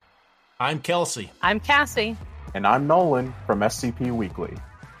I'm Kelsey. I'm Cassie. And I'm Nolan from SCP Weekly.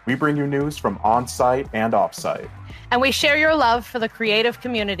 We bring you news from on-site and off-site. And we share your love for the creative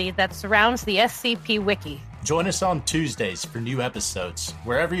community that surrounds the SCP Wiki. Join us on Tuesdays for new episodes,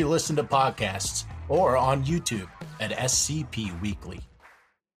 wherever you listen to podcasts, or on YouTube at SCP Weekly.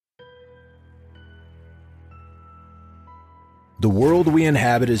 The world we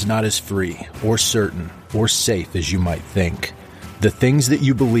inhabit is not as free, or certain, or safe as you might think. The things that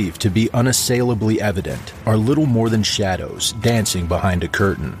you believe to be unassailably evident are little more than shadows dancing behind a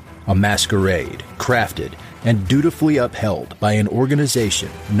curtain, a masquerade crafted and dutifully upheld by an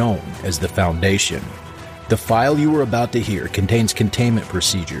organization known as the Foundation. The file you are about to hear contains containment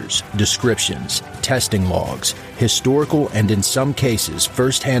procedures, descriptions, testing logs, historical and in some cases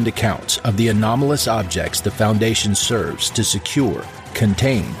first-hand accounts of the anomalous objects the Foundation serves to secure,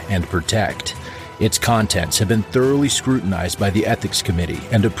 contain, and protect. Its contents have been thoroughly scrutinized by the Ethics Committee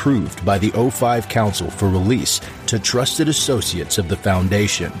and approved by the O5 Council for release to trusted associates of the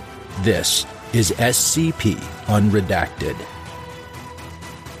Foundation. This is SCP Unredacted.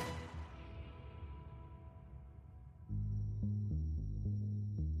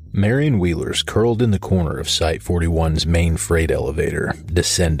 Marion Wheeler's curled in the corner of Site-41's main freight elevator,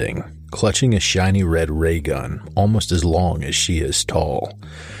 descending, clutching a shiny red ray gun almost as long as she is tall.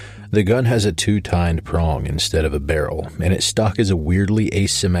 The gun has a two-tined prong instead of a barrel, and its stock is a weirdly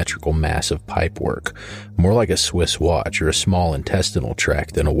asymmetrical mass of pipework, more like a Swiss watch or a small intestinal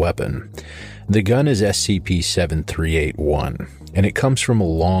tract than a weapon. The gun is SCP-7381, and it comes from a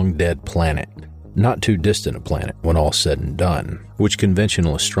long-dead planet, not too distant a planet when all's said and done, which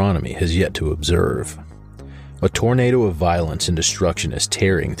conventional astronomy has yet to observe. A tornado of violence and destruction is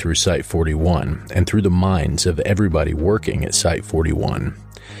tearing through Site-41 and through the minds of everybody working at Site-41.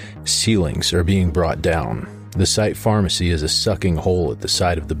 Ceilings are being brought down. The site pharmacy is a sucking hole at the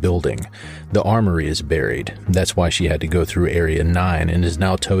side of the building. The armory is buried. That's why she had to go through Area 9 and is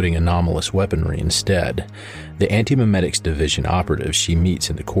now toting anomalous weaponry instead. The Anti-Memetics Division operatives she meets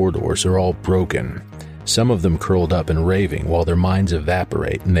in the corridors are all broken. Some of them curled up and raving while their minds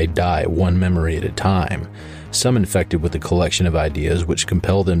evaporate and they die one memory at a time. Some infected with a collection of ideas which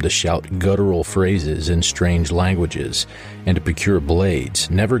compel them to shout guttural phrases in strange languages and to procure blades,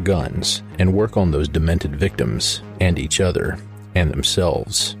 never guns, and work on those demented victims and each other and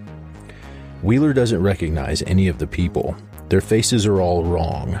themselves. Wheeler doesn't recognize any of the people. Their faces are all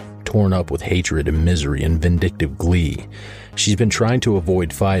wrong, torn up with hatred and misery and vindictive glee. She's been trying to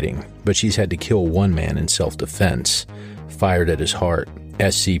avoid fighting, but she's had to kill one man in self-defense. Fired at his heart,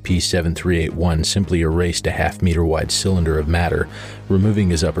 SCP-7381 simply erased a half-meter-wide cylinder of matter, removing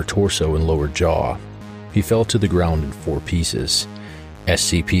his upper torso and lower jaw. He fell to the ground in 4 pieces.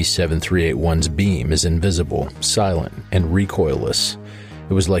 SCP-7381's beam is invisible, silent, and recoilless.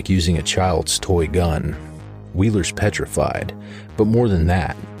 It was like using a child's toy gun. Wheeler's petrified, but more than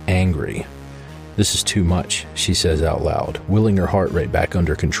that, angry. "This is too much," she says out loud, willing her heart rate back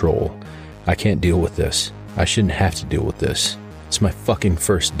under control. "I can't deal with this. I shouldn't have to deal with this. It's my fucking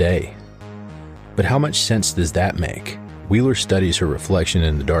first day." But how much sense does that make? Wheeler studies her reflection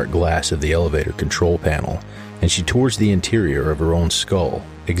in the dark glass of the elevator control panel, and she tours the interior of her own skull,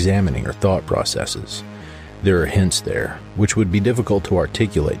 examining her thought processes. There are hints there, which would be difficult to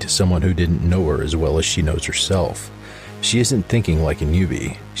articulate to someone who didn't know her as well as she knows herself. She isn't thinking like a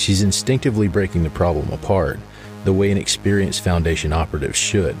newbie. She's instinctively breaking the problem apart, the way an experienced Foundation operative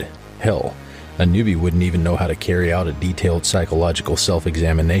should. Hell, a newbie wouldn't even know how to carry out a detailed psychological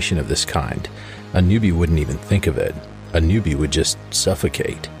self-examination of this kind. A newbie wouldn't even think of it. A newbie would just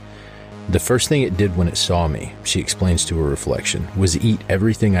suffocate. "The first thing it did when it saw me," she explains to her reflection, "was eat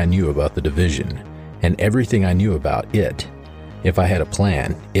everything I knew about the division, and everything I knew about it. If I had a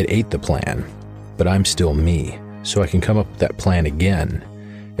plan, it ate the plan. But I'm still me, so I can come up with that plan again.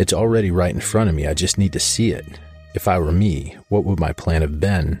 It's already right in front of me, I just need to see it. If I were me, what would my plan have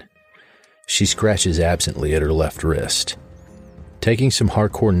been?" She scratches absently at her left wrist. "Taking some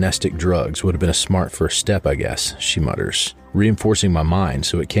hardcore Nestic drugs would have been a smart first step, I guess," she mutters, "reinforcing my mind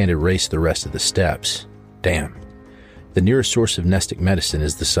so it can't erase the rest of the steps. Damn. The nearest source of Nestic medicine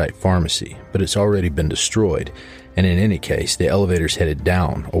is the site pharmacy, but it's already been destroyed, and in any case, the elevator's headed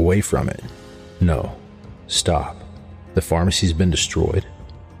down, away from it. No. Stop. The pharmacy's been destroyed?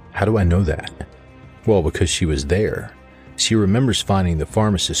 How do I know that? Well, because she was there. She remembers finding the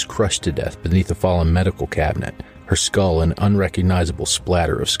pharmacist crushed to death beneath a fallen medical cabinet, her skull an unrecognizable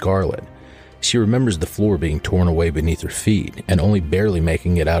splatter of scarlet. She remembers the floor being torn away beneath her feet and only barely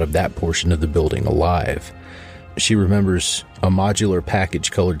making it out of that portion of the building alive. She remembers a modular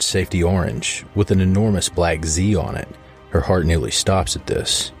package colored safety orange with an enormous black Z on it. Her heart nearly stops at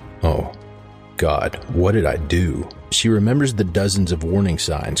this. Oh, God, what did I do? She remembers the dozens of warning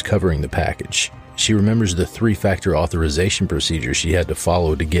signs covering the package. She remembers the 3-factor authorization procedure she had to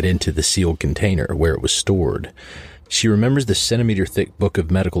follow to get into the sealed container where it was stored. She remembers the centimeter-thick book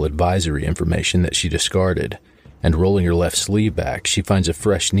of medical advisory information that she discarded. And rolling her left sleeve back, she finds a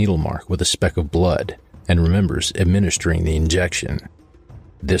fresh needle mark with a speck of blood and remembers administering the injection.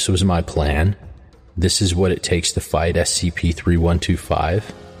 This was my plan? This is what it takes to fight SCP-3125?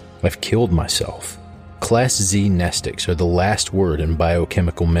 I've killed myself. Class Z nestics are the last word in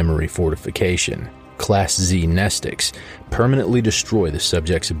biochemical memory fortification. Class Z nestics permanently destroy the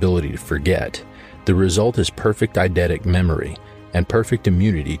subject's ability to forget. The result is perfect eidetic memory and perfect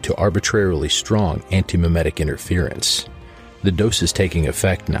immunity to arbitrarily strong antimemetic interference. The dose is taking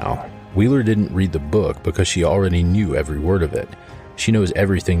effect now. Wheeler didn't read the book because she already knew every word of it. She knows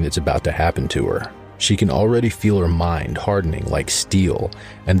everything that's about to happen to her. She can already feel her mind hardening like steel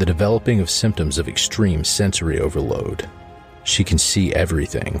and the developing of symptoms of extreme sensory overload. She can see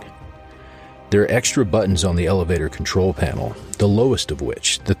everything. There are extra buttons on the elevator control panel, the lowest of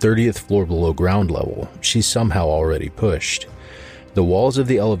which, the 30th floor below ground level, she's somehow already pushed. The walls of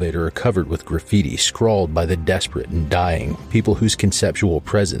the elevator are covered with graffiti scrawled by the desperate and dying, people whose conceptual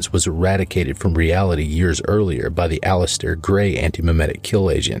presence was eradicated from reality years earlier by the Alistair Gray antimemetic kill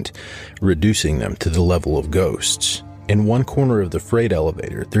agent, reducing them to the level of ghosts. In one corner of the freight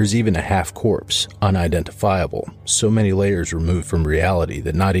elevator, there's even a half-corpse, unidentifiable, so many layers removed from reality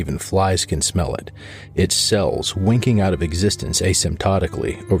that not even flies can smell it, its cells winking out of existence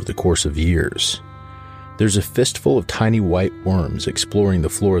asymptotically over the course of years. There's a fistful of tiny white worms exploring the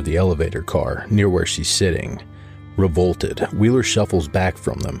floor of the elevator car near where she's sitting. Revolted, Wheeler shuffles back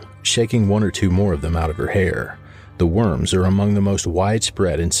from them, shaking one or two more of them out of her hair. The worms are among the most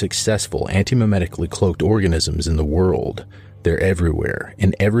widespread and successful antimemetically cloaked organisms in the world. They're everywhere,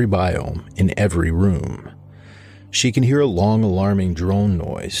 in every biome, in every room. She can hear a long, alarming drone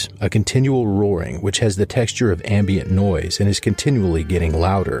noise, a continual roaring which has the texture of ambient noise and is continually getting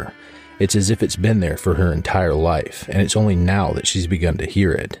louder. It's as if it's been there for her entire life, and it's only now that she's begun to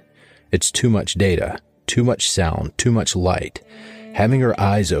hear it. It's too much data, too much sound, too much light. Having her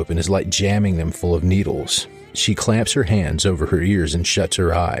eyes open is like jamming them full of needles. She clamps her hands over her ears and shuts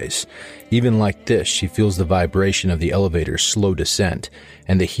her eyes. Even like this, she feels the vibration of the elevator's slow descent,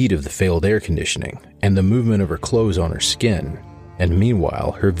 and the heat of the failed air conditioning, and the movement of her clothes on her skin. And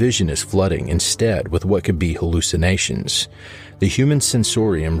meanwhile, her vision is flooding instead with what could be hallucinations. The human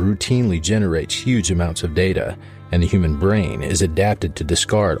sensorium routinely generates huge amounts of data, and the human brain is adapted to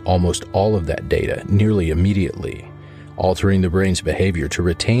discard almost all of that data nearly immediately. Altering the brain's behavior to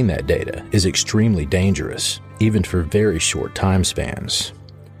retain that data is extremely dangerous, even for very short time spans.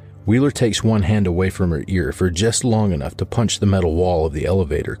 Wheeler takes one hand away from her ear for just long enough to punch the metal wall of the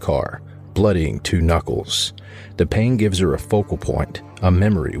elevator car, bloodying 2 knuckles. The pain gives her a focal point, a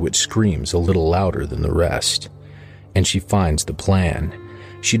memory which screams a little louder than the rest. And she finds the plan.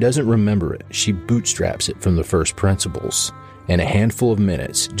 She doesn't remember it, she bootstraps it from the first principles. In a handful of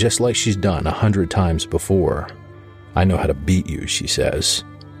minutes, just like she's done 100 times before. I know how to beat you, she says.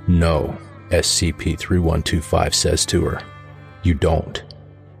 No, SCP-3125 says to her. You don't.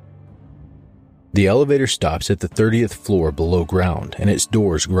 The elevator stops at the 30th floor below ground, and its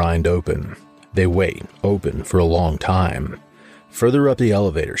doors grind open. They wait, open, for a long time. Further up the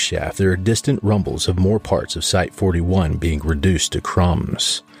elevator shaft, there are distant rumbles of more parts of Site-41 being reduced to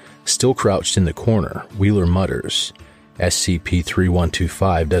crumbs. Still crouched in the corner, Wheeler mutters,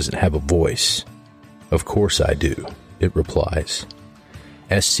 SCP-3125 doesn't have a voice. Of course I do, it replies.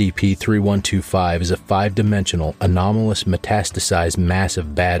 SCP-3125 is a 5-dimensional, anomalous, metastasized mass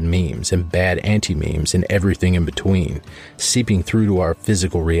of bad memes and bad anti-memes and everything in between, seeping through to our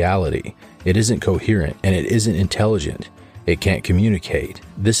physical reality. It isn't coherent, and it isn't intelligent. It can't communicate.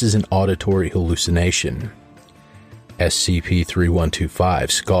 This is an auditory hallucination.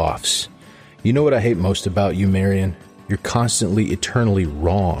 SCP-3125 scoffs. You know what I hate most about you, Marion? You're constantly, eternally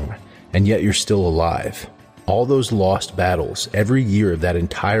wrong, and yet you're still alive. All those lost battles, every year of that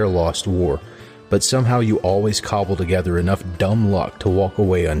entire lost war, but somehow you always cobble together enough dumb luck to walk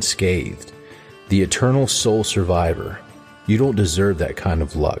away unscathed. The eternal sole survivor. You don't deserve that kind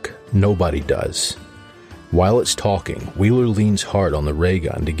of luck. Nobody does. While it's talking, Wheeler leans hard on the ray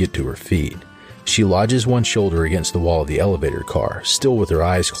gun to get to her feet. She lodges one shoulder against the wall of the elevator car, still with her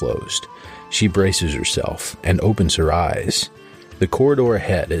eyes closed. She braces herself and opens her eyes. The corridor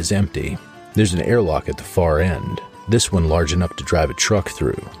ahead is empty. There's an airlock at the far end, this one large enough to drive a truck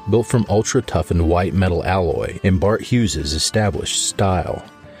through, built from ultra-toughened white metal alloy in Bart Hughes' established style.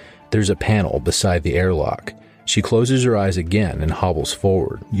 There's a panel beside the airlock. She closes her eyes again and hobbles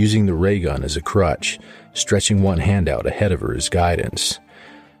forward, using the ray gun as a crutch, stretching one hand out ahead of her as guidance.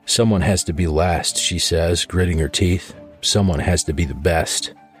 Someone has to be last, she says, gritting her teeth. Someone has to be the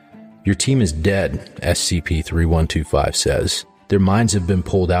best. Your team is dead, SCP-3125 says. Their minds have been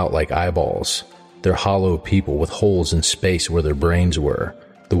pulled out like eyeballs. They're hollow people with holes in space where their brains were.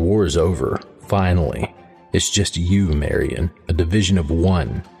 The war is over, finally. It's just you, Marion, a division of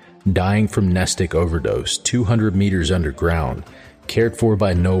one, dying from Nestic overdose, 200 meters underground, cared for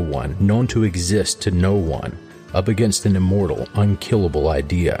by no one, known to exist to no one, up against an immortal, unkillable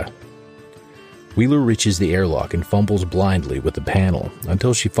idea. Wheeler reaches the airlock and fumbles blindly with the panel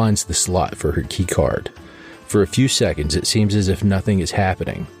until she finds the slot for her keycard. For a few seconds, it seems as if nothing is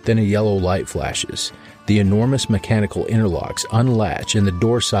happening. Then a yellow light flashes. The enormous mechanical interlocks unlatch and the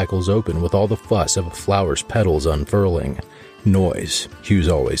door cycles open with all the fuss of a flower's petals unfurling. Noise, Hughes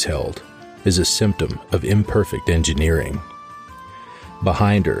always held, is a symptom of imperfect engineering.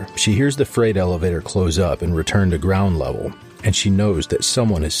 Behind her, she hears the freight elevator close up and return to ground level, and she knows that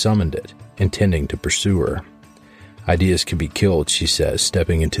someone has summoned it, intending to pursue her. Ideas can be killed, she says,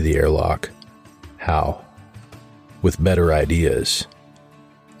 stepping into the airlock. How? With better ideas.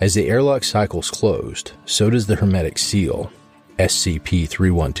 As the airlock cycles closed, so does the hermetic seal.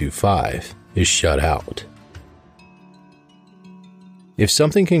 SCP-3125 is shut out. If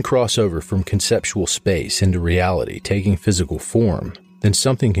something can cross over from conceptual space into reality taking physical form, then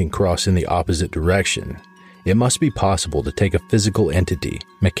something can cross in the opposite direction. It must be possible to take a physical entity,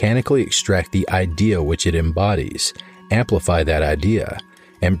 mechanically extract the idea which it embodies, amplify that idea,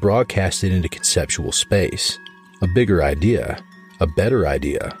 and broadcast it into conceptual space. A bigger idea, a better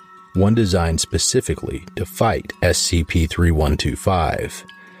idea, one designed specifically to fight SCP-3125.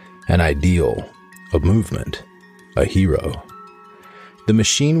 An ideal, a movement, a hero. The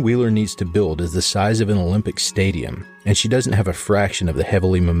machine Wheeler needs to build is the size of an Olympic stadium, and she doesn't have a fraction of the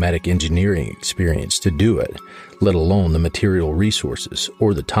heavily mimetic engineering experience to do it, let alone the material resources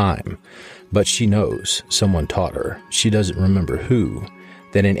or the time. But she knows, someone taught her, she doesn't remember who,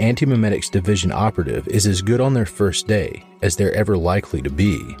 that an Anti-Memetics Division operative is as good on their first day as they're ever likely to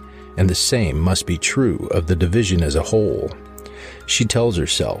be, and the same must be true of the division as a whole. She tells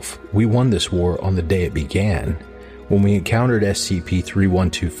herself, we won this war on the day it began. When we encountered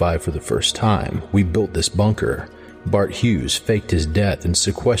SCP-3125 for the first time, we built this bunker. Bart Hughes faked his death and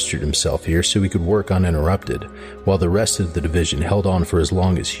sequestered himself here so he could work uninterrupted, while the rest of the division held on for as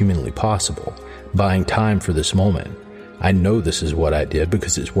long as humanly possible, buying time for this moment. I know this is what I did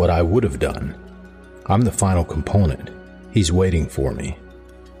because it's what I would have done. I'm the final component. He's waiting for me.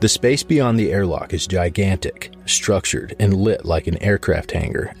 The space beyond the airlock is gigantic, structured and lit like an aircraft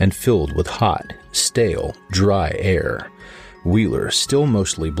hangar, and filled with hot, stale, dry air. Wheeler, still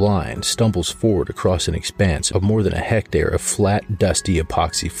mostly blind, stumbles forward across an expanse of more than a hectare of flat, dusty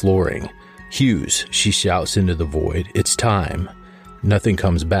epoxy flooring. Hughes, she shouts into the void, it's time. Nothing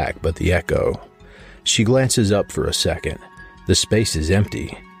comes back but the echo. She glances up for a second. The space is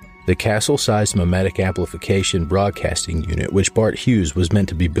empty. The castle-sized mimetic amplification broadcasting unit which Bart Hughes was meant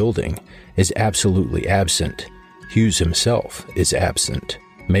to be building is absolutely absent. Hughes himself is absent.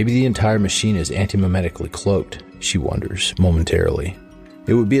 Maybe the entire machine is anti-mimetically cloaked, she wonders, momentarily.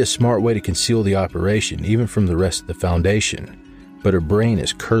 It would be a smart way to conceal the operation, even from the rest of the Foundation. But her brain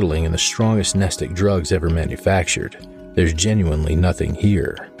is curdling in the strongest Nestic drugs ever manufactured. There's genuinely nothing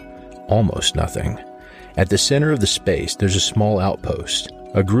here. Almost nothing. At the center of the space, there's a small outpost.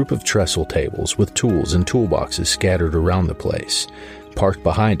 A group of trestle tables with tools and toolboxes scattered around the place. Parked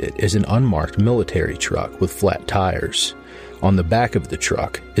behind it is an unmarked military truck with flat tires. On the back of the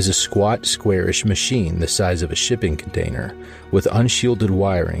truck is a squat, squarish machine the size of a shipping container, with unshielded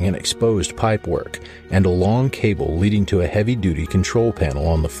wiring and exposed pipework, and a long cable leading to a heavy-duty control panel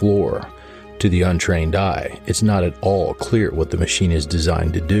on the floor. To the untrained eye, it's not at all clear what the machine is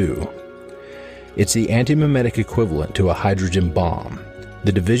designed to do. It's the anti-mimetic equivalent to a hydrogen bomb.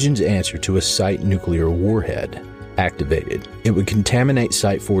 The division's answer to a Site nuclear warhead. Activated, it would contaminate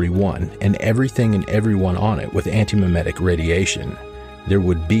Site-41 and everything and everyone on it with anti-mimetic radiation. There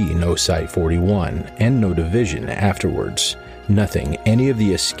would be no Site-41 and no division afterwards. Nothing any of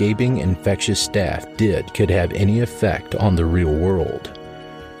the escaping infectious staff did could have any effect on the real world.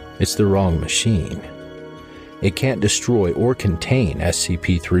 It's the wrong machine. It can't destroy or contain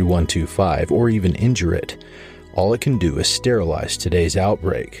SCP-3125 or even injure it. All it can do is sterilize today's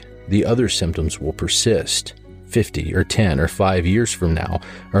outbreak. The other symptoms will persist. 50 or 10 or 5 years from now,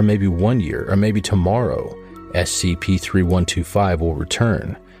 or maybe 1 year, or maybe tomorrow, SCP-3125 will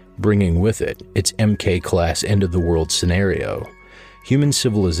return, bringing with it its MK-class end-of-the-world scenario. human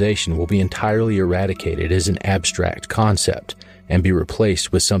civilization will be entirely eradicated as an abstract concept and be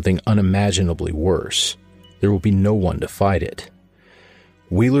replaced with something unimaginably worse. There will be no one to fight it.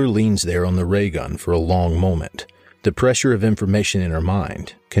 Wheeler leans there on the ray gun for a long moment. The pressure of information in her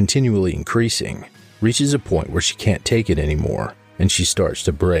mind, continually increasing, reaches a point where she can't take it anymore, and she starts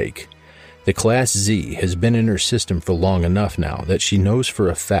to break. The Class Z has been in her system for long enough now that she knows for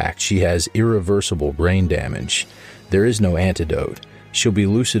a fact she has irreversible brain damage. There is no antidote. She'll be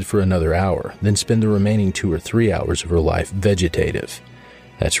lucid for another hour, then spend the remaining 2 or 3 hours of her life vegetative.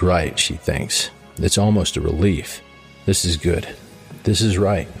 That's right, she thinks. It's almost a relief. This is good. This is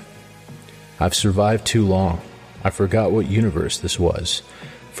right. I've survived too long. I forgot what universe this was.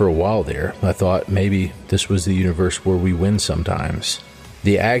 For a while there, I thought maybe this was the universe where we win sometimes.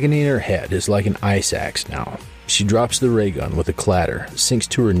 The agony in her head is like an ice axe now. She drops the ray gun with a clatter, sinks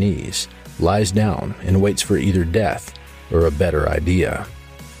to her knees, lies down, and waits for either death or a better idea.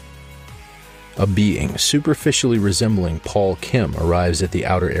 A being superficially resembling Paul Kim arrives at the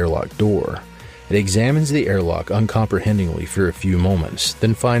outer airlock door. It examines the airlock uncomprehendingly for a few moments,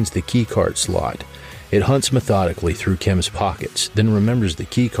 then finds the keycard slot. It hunts methodically through Kim's pockets, then remembers the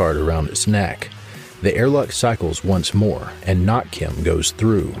keycard around its neck. The airlock cycles once more, and not Kim goes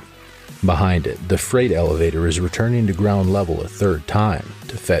through. Behind it, the freight elevator is returning to ground level a third time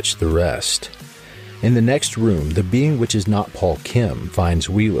to fetch the rest. In the next room, the being which is not Paul Kim finds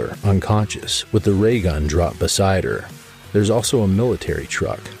Wheeler, unconscious, with the ray gun dropped beside her. There's also a military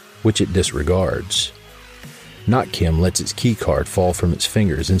truck, which it disregards. Not Kim lets its keycard fall from its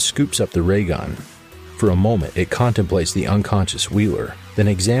fingers and scoops up the ray gun. For a moment, it contemplates the unconscious Wheeler, then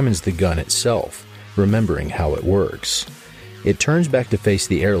examines the gun itself, remembering how it works. It turns back to face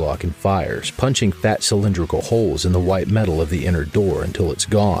the airlock and fires, punching fat cylindrical holes in the white metal of the inner door until it's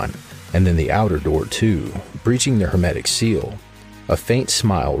gone, and then the outer door too, breaching the hermetic seal. A faint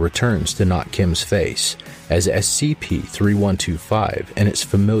smile returns to Not Kim's face as SCP-3125 and its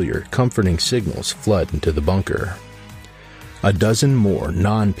familiar, comforting signals flood into the bunker. A dozen more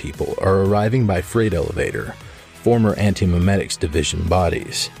non-people are arriving by freight elevator, former Anti-Memetics Division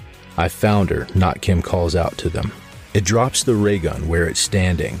bodies. I found her, Not Kim calls out to them. It drops the ray gun where it's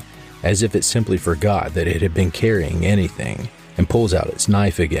standing, as if it simply forgot that it had been carrying anything, and pulls out its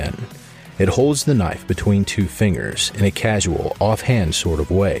knife again. It holds the knife between 2 fingers in a casual, offhand sort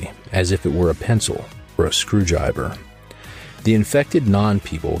of way, as if it were a pencil or a screwdriver. The infected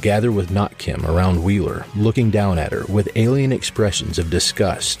non-people gather with Not Kim around Wheeler, looking down at her with alien expressions of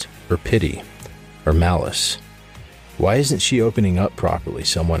disgust, or pity, or malice. Why isn't she opening up properly,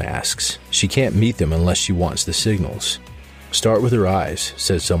 someone asks. She can't meet them unless she wants the signals. Start with her eyes,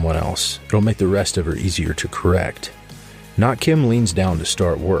 says someone else. It'll make the rest of her easier to correct. Not Kim leans down to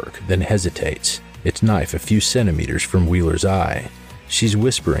start work, then hesitates, its knife a few centimeters from Wheeler's eye. She's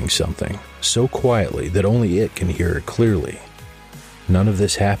whispering something, so quietly that only it can hear her clearly. None of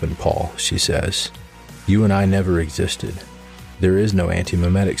this happened, Paul, she says. You and I never existed. There is no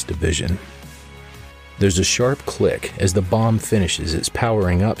Anti-Memetics Division. There's a sharp click as the bomb finishes its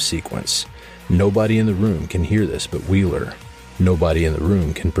powering up sequence. Nobody in the room can hear this but Wheeler. Nobody in the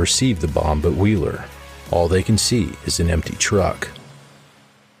room can perceive the bomb but Wheeler. All they can see is an empty truck.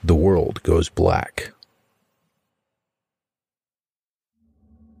 The world goes black.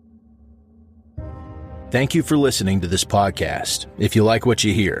 Thank you for listening to this podcast. If you like what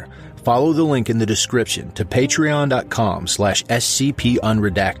you hear, follow the link in the description to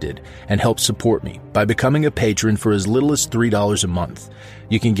patreon.com/scpunredacted and help support me by becoming a patron for as little as $3 a month.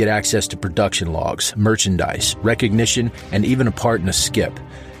 You can get access to production logs, merchandise, recognition, and even a part in a skip.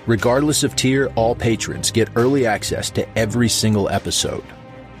 Regardless of tier, all patrons get early access to every single episode.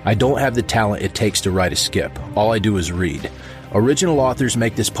 I don't have the talent it takes to write a skip. All I do is read. Original authors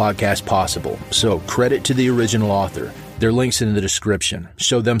make this podcast possible, so credit to the original author. Their link's in the description.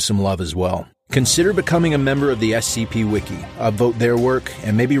 Show them some love as well. Consider becoming a member of the SCP Wiki. Upvote their work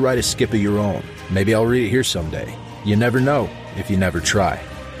and maybe write a skip of your own. Maybe I'll read it here someday. You never know if you never try.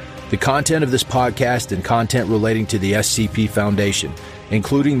 The content of this podcast and content relating to the SCP Foundation,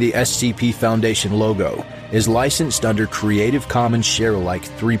 including the SCP Foundation logo, is licensed under Creative Commons Sharealike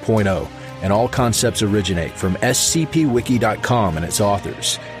 3.0, and all concepts originate from scpwiki.com and its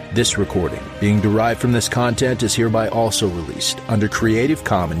authors. This recording, being derived from this content, is hereby also released under Creative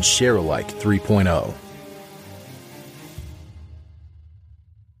Commons Sharealike 3.0.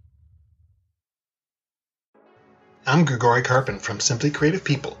 I'm Grigori Karpin from Simply Creative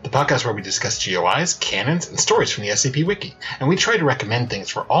People, the podcast where we discuss GOIs, canons, and stories from the SCP Wiki, and we try to recommend things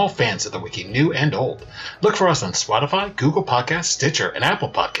for all fans of the Wiki, new and old. Look for us on Spotify, Google Podcasts, Stitcher, and Apple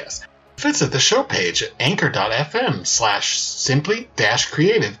Podcasts. Visit the show page at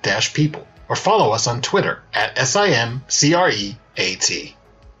anchor.fm/simply-creative-people or follow us on Twitter at SIMCREAT.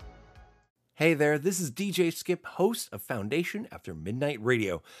 Hey there, this is DJ Skip, host of Foundation After Midnight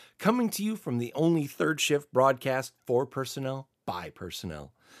Radio, coming to you from the only third shift broadcast for personnel by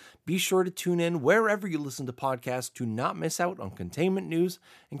personnel. Be sure to tune in wherever you listen to podcasts to not miss out on containment news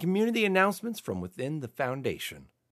and community announcements from within the Foundation.